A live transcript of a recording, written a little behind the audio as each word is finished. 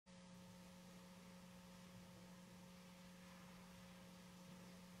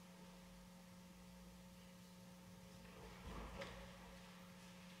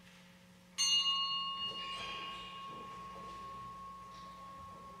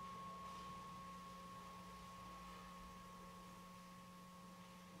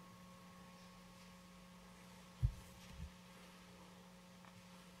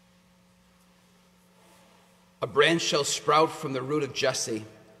A branch shall sprout from the root of Jesse,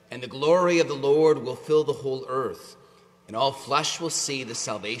 and the glory of the Lord will fill the whole earth, and all flesh will see the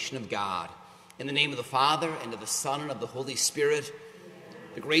salvation of God. In the name of the Father, and of the Son, and of the Holy Spirit,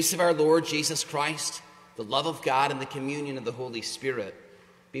 the grace of our Lord Jesus Christ, the love of God, and the communion of the Holy Spirit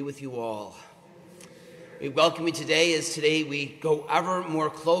be with you all. We welcome you today as today we go ever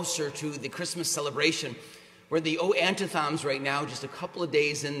more closer to the Christmas celebration. We're in the O Antiphons right now, just a couple of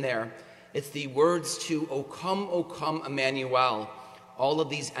days in there. It's the words to O come, Emmanuel, all of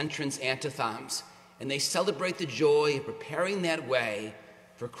these entrance antiphons. And they celebrate the joy of preparing that way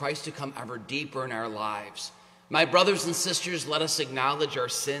for Christ to come ever deeper in our lives. My brothers and sisters, let us acknowledge our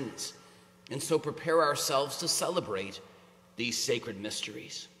sins and so prepare ourselves to celebrate these sacred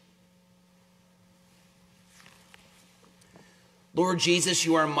mysteries. Lord Jesus,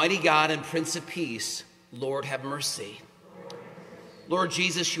 you are mighty God and Prince of Peace. Lord, have mercy. Lord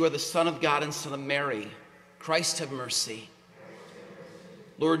Jesus, you are the Son of God and Son of Mary. Christ, have mercy.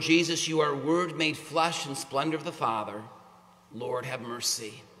 Lord Jesus, you are Word made flesh and splendor of the Father. Lord, have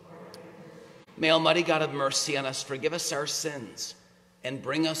mercy. May Almighty God have mercy on us, forgive us our sins, and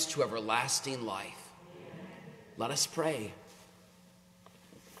bring us to everlasting life. Let us pray.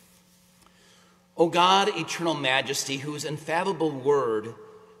 O God, eternal majesty, whose infallible word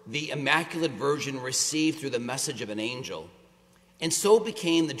the Immaculate Virgin received through the message of an angel, and so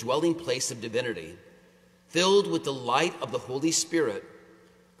became the dwelling place of divinity, filled with the light of the Holy Spirit,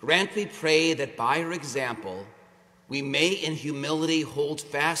 grant, we pray, that by her example we may in humility hold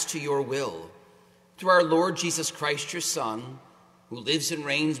fast to your will, through our Lord Jesus Christ, your Son, who lives and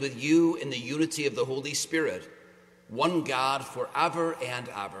reigns with you in the unity of the Holy Spirit, one God forever and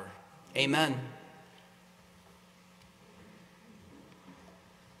ever. Amen.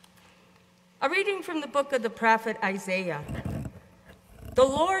 A reading from the book of the prophet Isaiah. The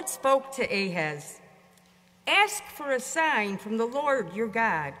Lord spoke to Ahaz, "Ask for a sign from the Lord your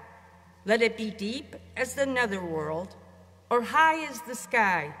God. Let it be deep as the netherworld, or high as the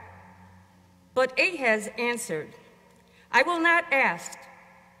sky." But Ahaz answered, "I will not ask.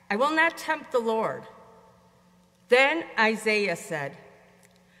 I will not tempt the Lord." Then Isaiah said,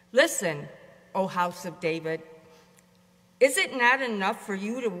 "Listen, O house of David. Is it not enough for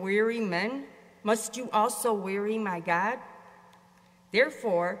you to weary men? Must you also weary my God?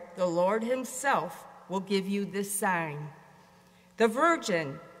 Therefore, the Lord himself will give you this sign. The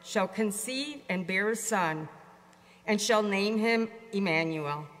virgin shall conceive and bear a son, and shall name him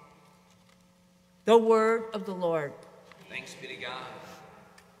Emmanuel." The word of the Lord. Thanks be to God.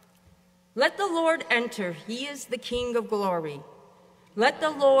 Let the Lord enter, he is the King of glory. Let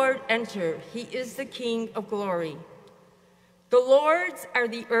the Lord enter, he is the King of glory. The Lord's are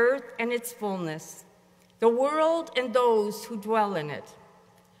the earth and its fullness, the world and those who dwell in it.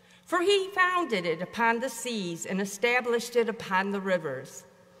 For he founded it upon the seas and established it upon the rivers.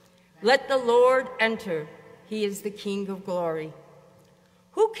 Let the Lord enter, he is the King of glory.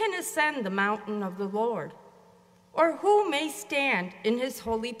 Who can ascend the mountain of the Lord? Or who may stand in his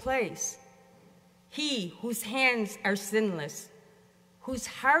holy place? He whose hands are sinless, whose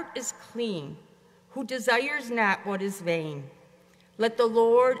heart is clean, who desires not what is vain. Let the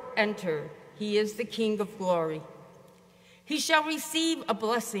Lord enter, he is the King of glory. He shall receive a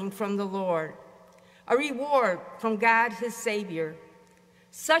blessing from the Lord, a reward from God his Savior.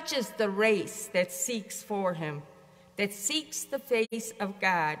 Such is the race that seeks for him, that seeks the face of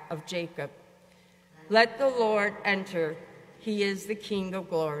God of Jacob. Let the Lord enter, he is the King of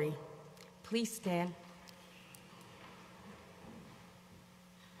glory. Please stand.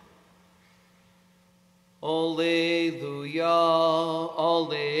 Alleluia,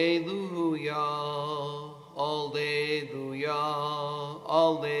 alleluia, alleluia,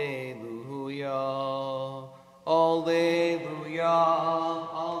 alleluia, alleluia,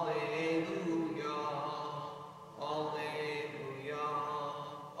 alleluia, alleluia,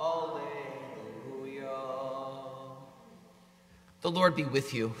 alleluia. The Lord be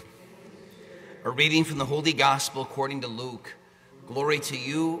with you. A reading from the Holy Gospel according to Luke. Glory to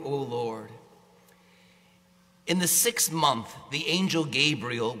you, O Lord. In the 6th month, the angel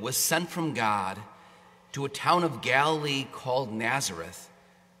Gabriel was sent from God to a town of Galilee called Nazareth,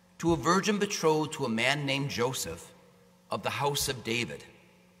 to a virgin betrothed to a man named Joseph of the house of David.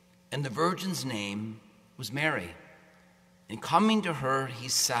 And the virgin's name was Mary. And coming to her, he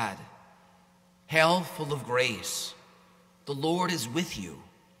said, "Hail, full of grace, the Lord is with you."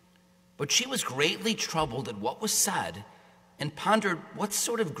 But she was greatly troubled at what was said and pondered what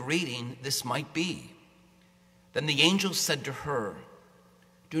sort of greeting this might be. Then the angel said to her,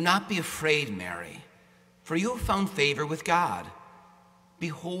 "Do not be afraid, Mary, for you have found favor with God.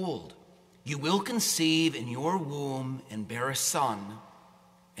 Behold, You will conceive in your womb and bear a son,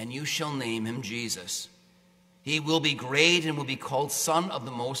 and you shall name him Jesus. He will be great and will be called Son of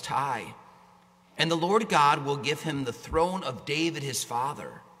the Most High. And the Lord God will give him the throne of David his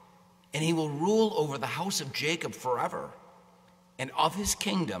father, and he will rule over the house of Jacob forever, and of his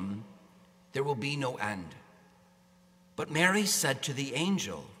kingdom there will be no end. But Mary said to the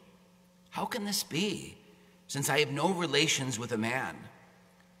angel, "How can this be, since I have no relations with a man?"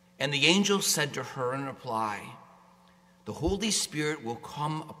 And the angel said to her in reply, "The Holy Spirit will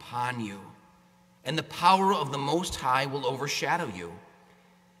come upon you, and the power of the Most High will overshadow you.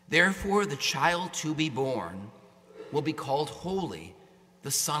 Therefore, the child to be born will be called Holy,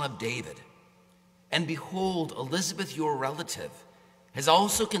 the Son of David. And behold, Elizabeth, your relative, has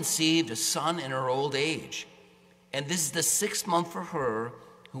also conceived a son in her old age. And this is the 6th month for her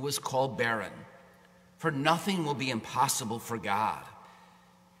who was called barren. For nothing will be impossible for God."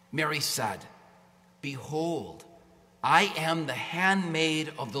 Mary said, "Behold, I am the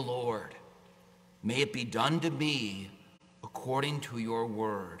handmaid of the Lord. May it be done to me according to your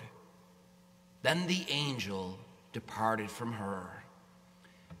word." Then the angel departed from her.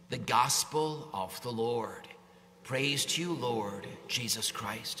 The gospel of the Lord. Praise to you, Lord Jesus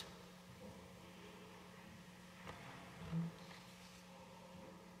Christ.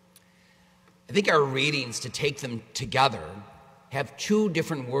 I think our readings, to take them together, have two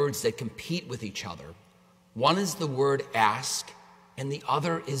different words that compete with each other. One is the word ask, and the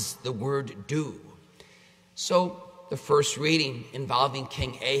other is the word do. So the first reading involving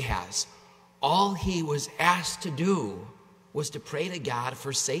King Ahaz, all he was asked to do was to pray to God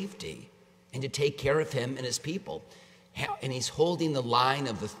for safety and to take care of him and his people. And he's holding the line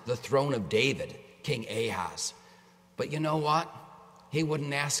of the throne of David, King Ahaz. But you know what? He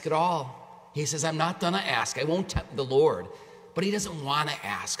wouldn't ask at all. He says, "I'm not going to ask. I won't tempt the Lord." But he doesn't want to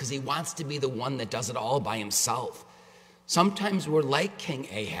ask because he wants to be the one that does it all by himself. Sometimes we're like King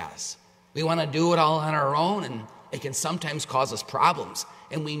Ahaz. We want to do it all on our own, and it can sometimes cause us problems.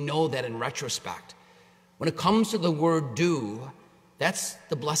 And we know that in retrospect. When it comes to the word do, that's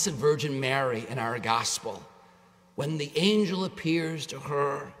the Blessed Virgin Mary in our gospel. When the angel appears to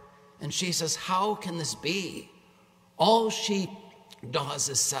her and she says, "How can this be?" All she does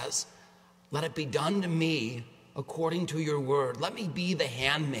is says, "Let it be done to me according to your word. Let me be the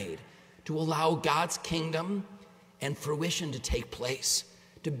handmaid to allow God's kingdom and fruition to take place,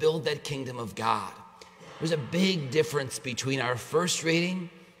 to build that kingdom of God." There's a big difference between our first reading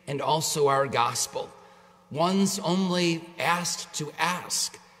and also our gospel. One's only asked to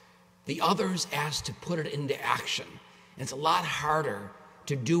ask. The other's asked to put it into action. And it's a lot harder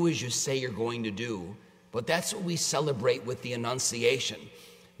to do as you say you're going to do, but that's what we celebrate with the Annunciation.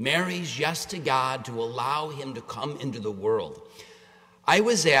 Mary's yes to God to allow him to come into the world. I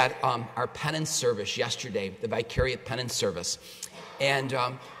was at our penance service yesterday, the Vicariate penance service. And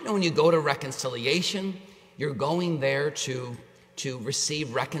when you go to reconciliation, you're going there to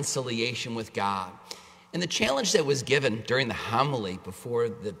receive reconciliation with God. And the challenge that was given during the homily before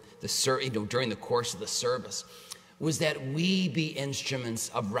during the course of the service was that we be instruments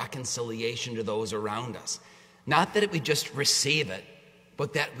of reconciliation to those around us. Not that we just receive it,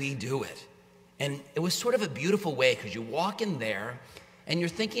 but that we do it. And it was sort of a beautiful way because you walk in there and you're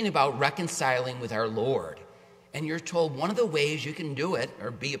thinking about reconciling with our Lord. And you're told one of the ways you can do it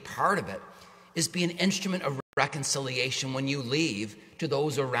or be a part of it is be an instrument of reconciliation when you leave to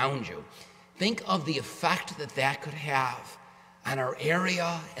those around you. Think of the effect that that could have on our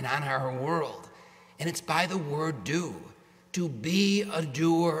area and on our world. And it's by the word do. To be a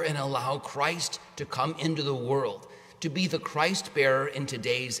doer and allow Christ to come into the world. To be the Christ bearer in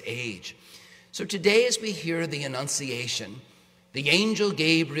today's age. So today as we hear the Annunciation, the angel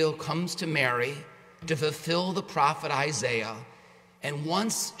Gabriel comes to Mary to fulfill the prophet Isaiah. And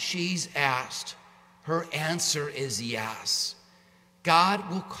once she's asked, her answer is yes. God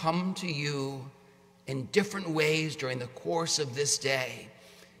will come to you in different ways during the course of this day.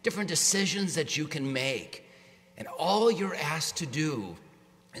 Different decisions that you can make. And all you're asked to do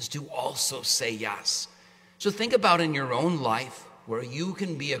is to also say yes. So think about in your own life where you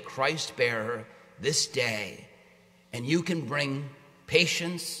can be a Christ bearer this day and you can bring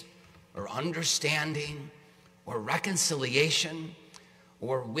patience or understanding or reconciliation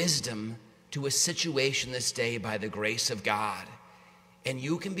or wisdom to a situation this day by the grace of God. And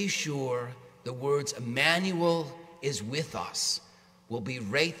you can be sure the words Emmanuel is with us will be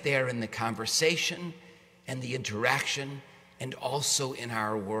right there in the conversation and the interaction and also in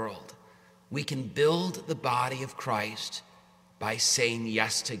our world. We can build the body of Christ by saying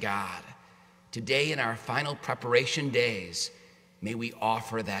yes to God. Today in our final preparation days, may we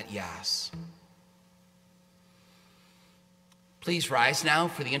offer that yes. Please rise now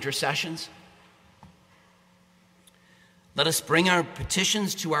for the intercessions. Let us bring our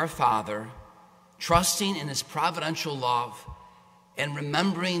petitions to our Father, trusting in his providential love and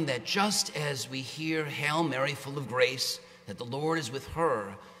remembering that just as we hear Hail Mary, full of grace, that the Lord is with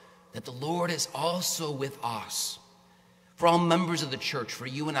her, that the Lord is also with us. For all members of the church, for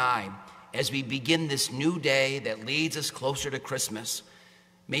you and I, as we begin this new day that leads us closer to Christmas,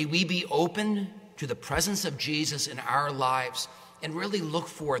 may we be open to the presence of Jesus in our lives and really look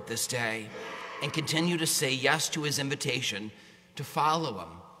for it this day and continue to say yes to his invitation to follow him.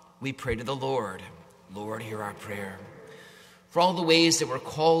 We pray to the Lord. Lord, hear our prayer. For all the ways that we're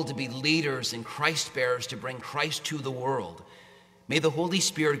called to be leaders and Christ bearers to bring Christ to the world, may the Holy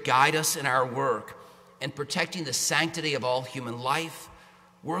Spirit guide us in our work and protecting the sanctity of all human life,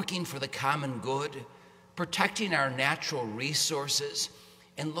 working for the common good, protecting our natural resources,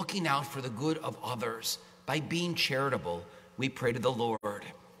 and looking out for the good of others by being charitable. We pray to the Lord.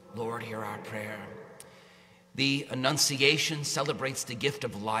 Lord, hear our prayer. The Annunciation celebrates the gift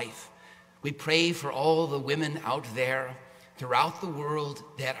of life. We pray for all the women out there throughout the world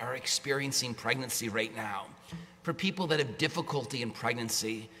that are experiencing pregnancy right now, for people that have difficulty in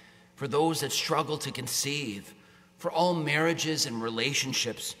pregnancy, for those that struggle to conceive, for all marriages and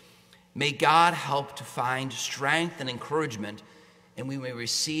relationships. May God help to find strength and encouragement, and we may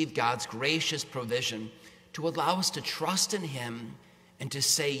receive God's gracious provision to allow us to trust in him and to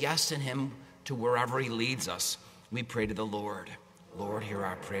say yes in him to wherever he leads us. We pray to the Lord. Lord, hear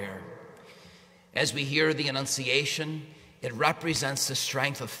our prayer. As we hear the Annunciation, it represents the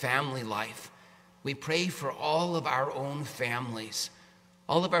strength of family life. We pray for all of our own families,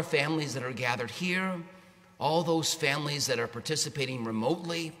 all of our families that are gathered here, all those families that are participating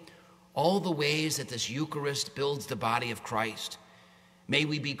remotely, all the ways that this Eucharist builds the body of Christ. May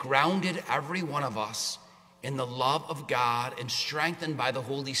we be grounded, every one of us, in the love of God and strengthened by the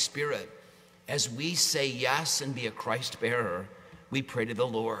Holy Spirit as we say yes and be a Christ bearer. We pray to the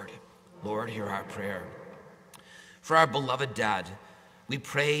Lord. Lord, hear our prayer. For our beloved dead, we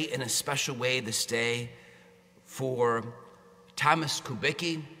pray in a special way this day for Thomas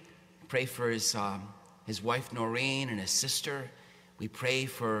Kubicki. Pray for his wife Noreen and his sister. We pray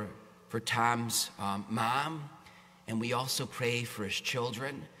for Tom's mom, and we also pray for his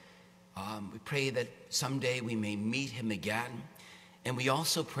children. We pray that someday we may meet him again. And we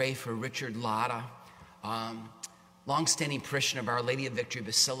also pray for Richard Latta, longstanding parishioner of Our Lady of Victory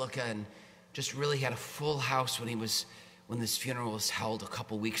Basilica, and just really had a full house when this funeral was held a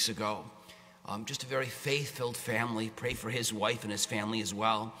couple weeks ago. Just a very faith-filled family. Pray for his wife and his family as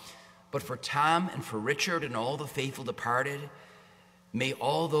well. But for Tom and for Richard and all the faithful departed, may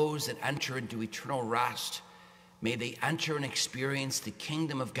all those that enter into eternal rest, may they enter and experience the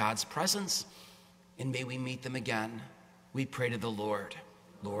kingdom of God's presence, and may we meet them again. We pray to the Lord.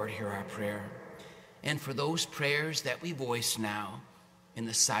 Lord, hear our prayer. And for those prayers that we voice now in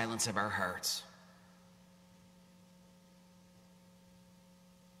the silence of our hearts.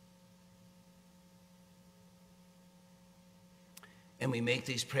 And we make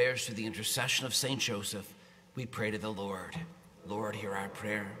these prayers through the intercession of St. Joseph. We pray to the Lord. Lord, hear our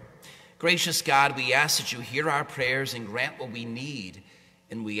prayer. Gracious God, we ask that you hear our prayers and grant what we need.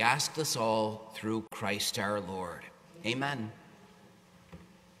 And we ask this all through Christ our Lord. Amen.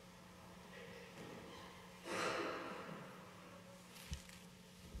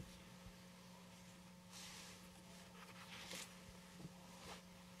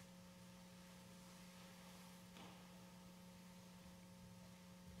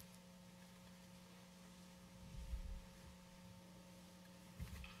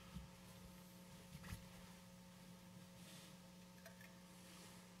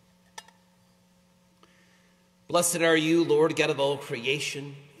 Blessed are you, Lord God of all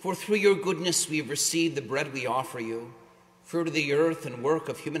creation, for through your goodness we have received the bread we offer you, fruit of the earth and work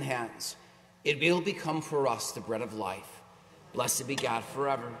of human hands. It will become for us the bread of life. Blessed be God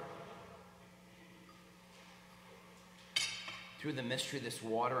forever. Through the mystery of this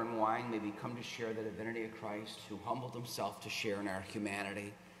water and wine, may we come to share the divinity of Christ, who humbled himself to share in our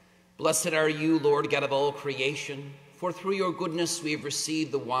humanity. Blessed are you, Lord God of all creation, for through your goodness we have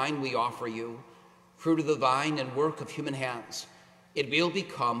received the wine we offer you, fruit of the vine and work of human hands. It will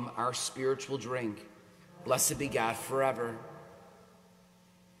become our spiritual drink. Blessed be God forever.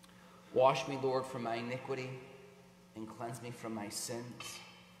 Wash me, Lord, from my iniquity and cleanse me from my sins.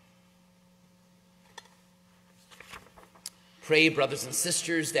 Pray, brothers and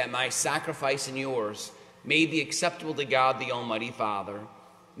sisters, that my sacrifice and yours may be acceptable to God, the Almighty Father.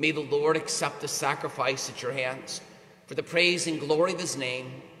 May the Lord accept the sacrifice at your hands for the praise and glory of his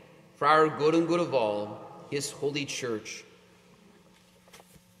name, for our good and good of all, his holy church.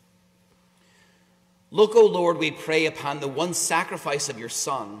 Look, O Lord, we pray, upon the one sacrifice of your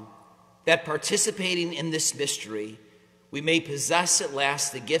Son, that participating in this mystery, we may possess at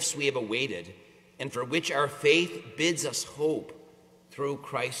last the gifts we have awaited, and for which our faith bids us hope, through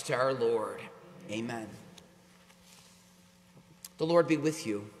Christ our Lord. Amen. The Lord be with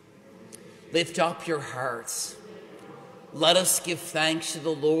you. Lift up your hearts. Let us give thanks to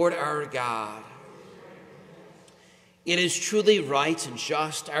the Lord our God. It is truly right and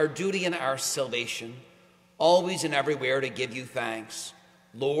just, our duty and our salvation, always and everywhere to give you thanks,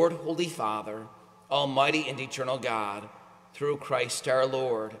 Lord, Holy Father, Almighty and eternal God, through Christ our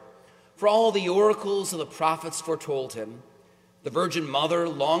Lord. For all the oracles of the prophets foretold him. The Virgin Mother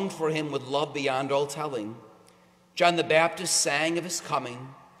longed for him with love beyond all telling. John the Baptist sang of his coming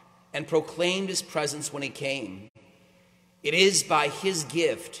and proclaimed his presence when he came. It is by his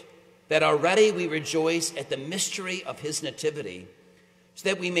gift that already we rejoice at the mystery of his nativity, so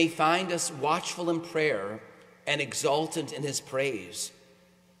that we may find us watchful in prayer and exultant in his praise.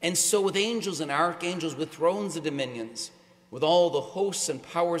 And so with angels and archangels, with thrones and dominions, with all the hosts and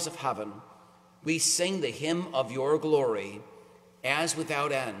powers of heaven, we sing the hymn of your glory, as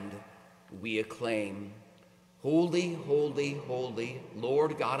without end we acclaim. Holy, holy, holy,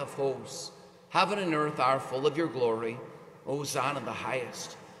 Lord God of hosts, heaven and earth are full of your glory. Hosanna in the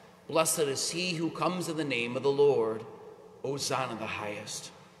highest. Blessed is he who comes in the name of the Lord. Hosanna in the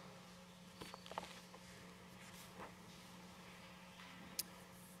highest.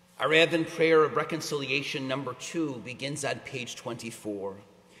 Our Advent prayer of reconciliation number 2 begins on page 24.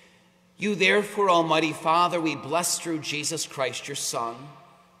 You therefore, Almighty Father, we bless through Jesus Christ, your Son,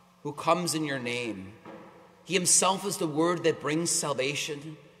 who comes in your name. He himself is the word that brings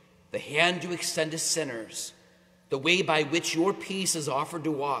salvation, the hand you extend to sinners, the way by which your peace is offered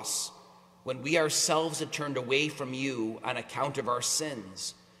to us when we ourselves had turned away from you on account of our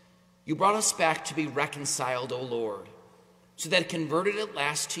sins. You brought us back to be reconciled, O Lord, so that converted at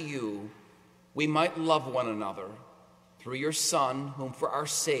last to you, we might love one another through your Son, whom for our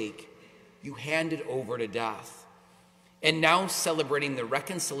sake you handed over to death. And now, celebrating the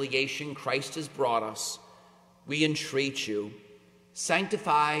reconciliation Christ has brought us, we entreat you,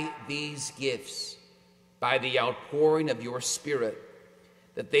 sanctify these gifts by the outpouring of your Spirit,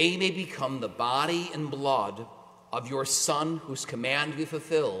 that they may become the body and blood of your Son, whose command we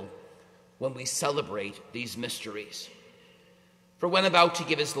fulfill when we celebrate these mysteries. For when about to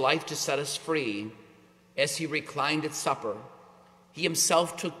give his life to set us free, as he reclined at supper, he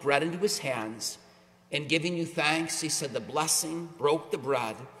himself took bread into his hands, and giving you thanks, he said the blessing, broke the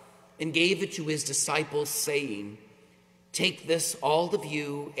bread, and gave it to his disciples, saying, Take this, all of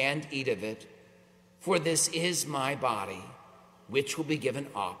you, and eat of it, for this is my body, which will be given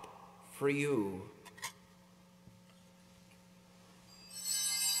up for you.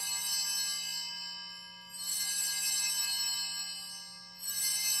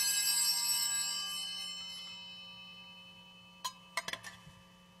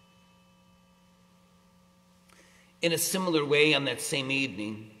 In a similar way, on that same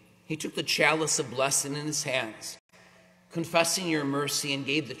evening, he took the chalice of blessing in his hands, confessing your mercy, and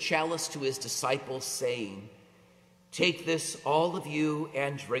gave the chalice to his disciples, saying, Take this, all of you,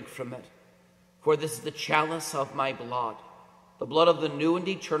 and drink from it, for this is the chalice of my blood, the blood of the new and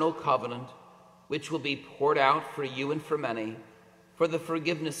eternal covenant, which will be poured out for you and for many, for the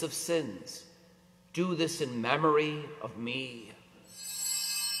forgiveness of sins. Do this in memory of me.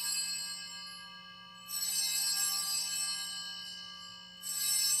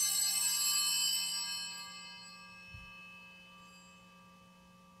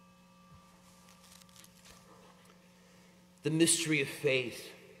 The mystery of faith.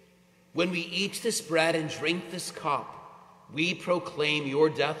 When we eat this bread and drink this cup, we proclaim your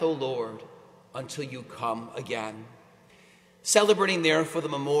death, O Lord, until you come again. Celebrating therefore the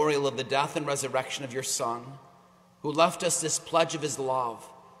memorial of the death and resurrection of your Son, who left us this pledge of his love,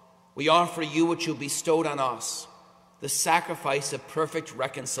 we offer you what you bestowed on us, the sacrifice of perfect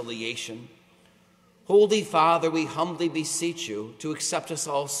reconciliation. Holy Father, we humbly beseech you to accept us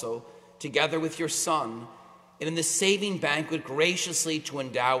also, together with your Son, and in the saving banquet graciously to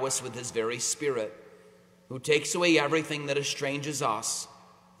endow us with his very Spirit, who takes away everything that estranges us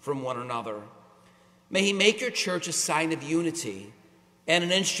from one another. May he make your church a sign of unity and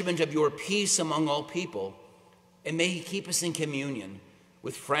an instrument of your peace among all people, and may he keep us in communion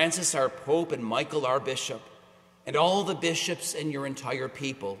with Francis our Pope and Michael our Bishop, and all the bishops and your entire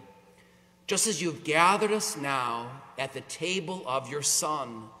people, just as you have gathered us now at the table of your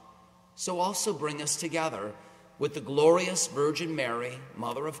Son, so also bring us together with the glorious Virgin Mary,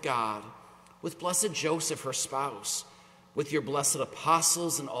 Mother of God, with blessed Joseph, her spouse, with your blessed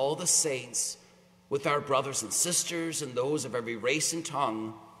apostles and all the saints, with our brothers and sisters and those of every race and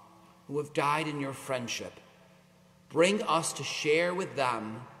tongue who have died in your friendship. Bring us to share with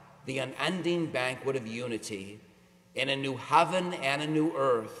them the unending banquet of unity in a new heaven and a new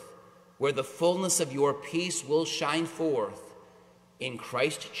earth, where the fullness of your peace will shine forth in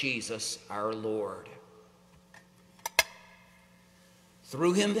Christ Jesus our Lord.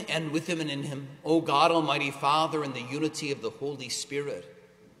 Through him and with him and in him, O God, Almighty Father, in the unity of the Holy Spirit,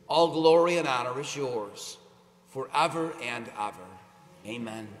 all glory and honor is yours forever and ever.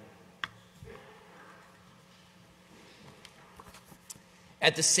 Amen.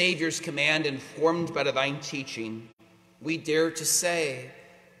 At the Savior's command, informed by divine teaching, we dare to say,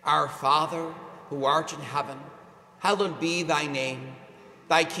 Our Father, who art in heaven, hallowed be thy name.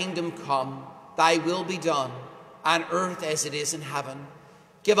 Thy kingdom come, thy will be done, on earth as it is in heaven.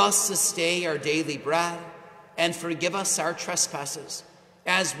 Give us this day our daily bread, and forgive us our trespasses,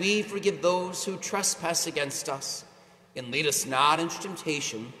 as we forgive those who trespass against us. And lead us not into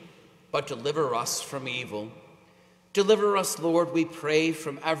temptation, but deliver us from evil. Deliver us, Lord, we pray,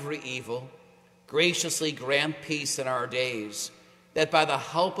 from every evil. Graciously grant peace in our days, that by the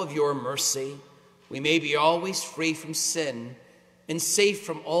help of your mercy we may be always free from sin and safe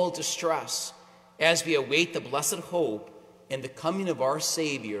from all distress, as we await the blessed hope and the coming of our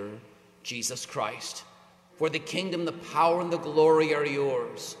Savior, Jesus Christ. For the kingdom, the power, and the glory are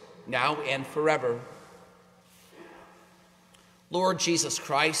yours, now and forever. Lord Jesus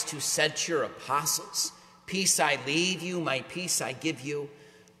Christ, who said to your apostles, Peace I leave you, my peace I give you,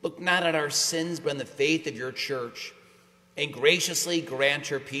 look not at our sins, but in the faith of your church, and graciously grant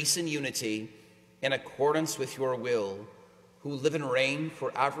her peace and unity in accordance with your will, who live and reign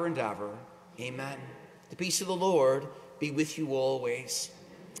forever and ever. Amen. The peace of the Lord be with you always.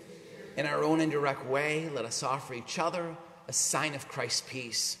 In our own indirect way, let us offer each other a sign of Christ's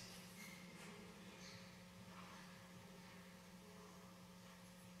peace.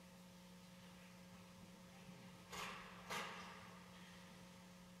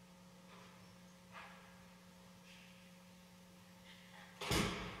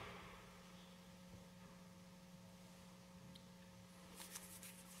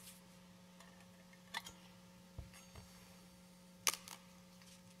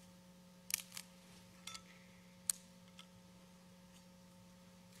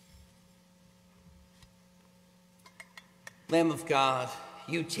 Lamb of God,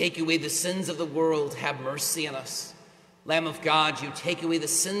 you take away the sins of the world, have mercy on us. Lamb of God, you take away the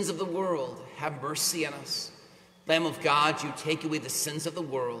sins of the world, have mercy on us. Lamb of God, you take away the sins of the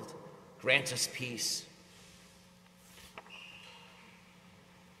world, grant us peace.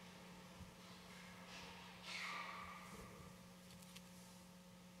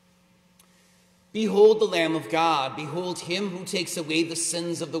 Behold the Lamb of God, behold him who takes away the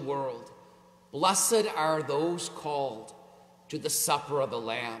sins of the world. Blessed are those called to the supper of the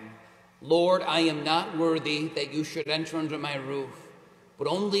Lamb. Lord, I am not worthy that you should enter under my roof, but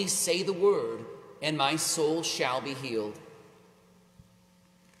only say the word, and my soul shall be healed.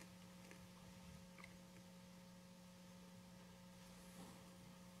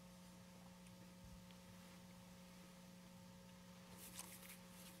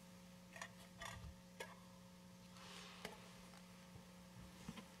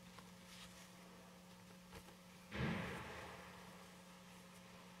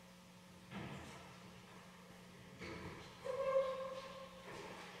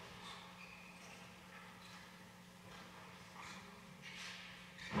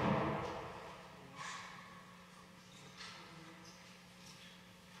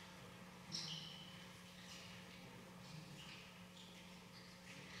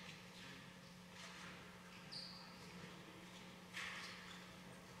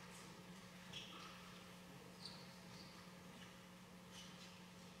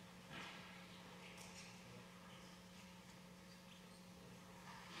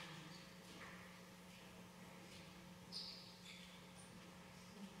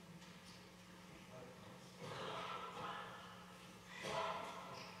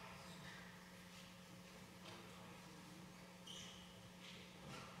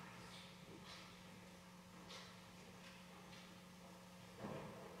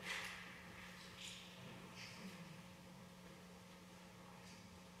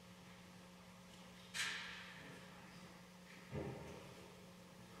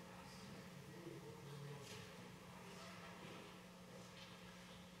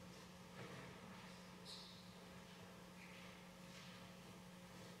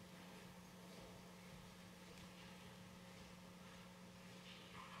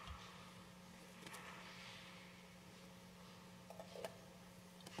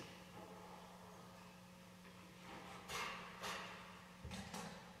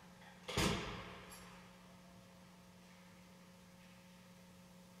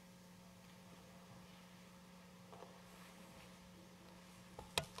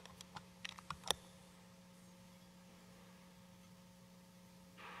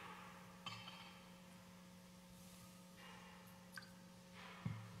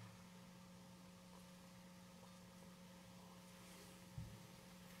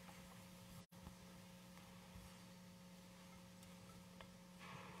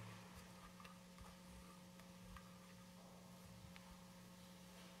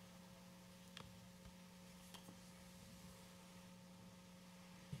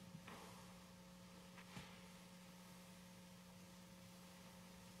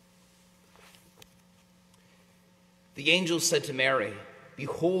 The angel said to Mary,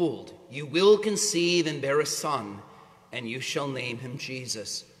 "Behold, you will conceive and bear a son, and you shall name him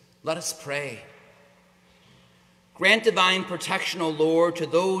Jesus." Let us pray. Grant divine protection, O Lord, to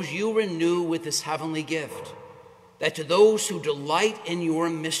those you renew with this heavenly gift, that to those who delight in your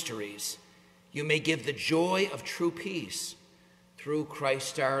mysteries, you may give the joy of true peace through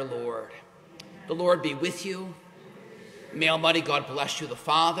Christ our Lord. The Lord be with you. May Almighty God bless you, the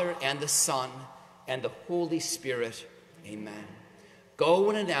Father and the Son and the Holy Spirit. Amen. Go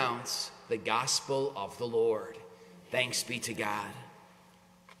and announce the gospel of the Lord. Thanks be to God.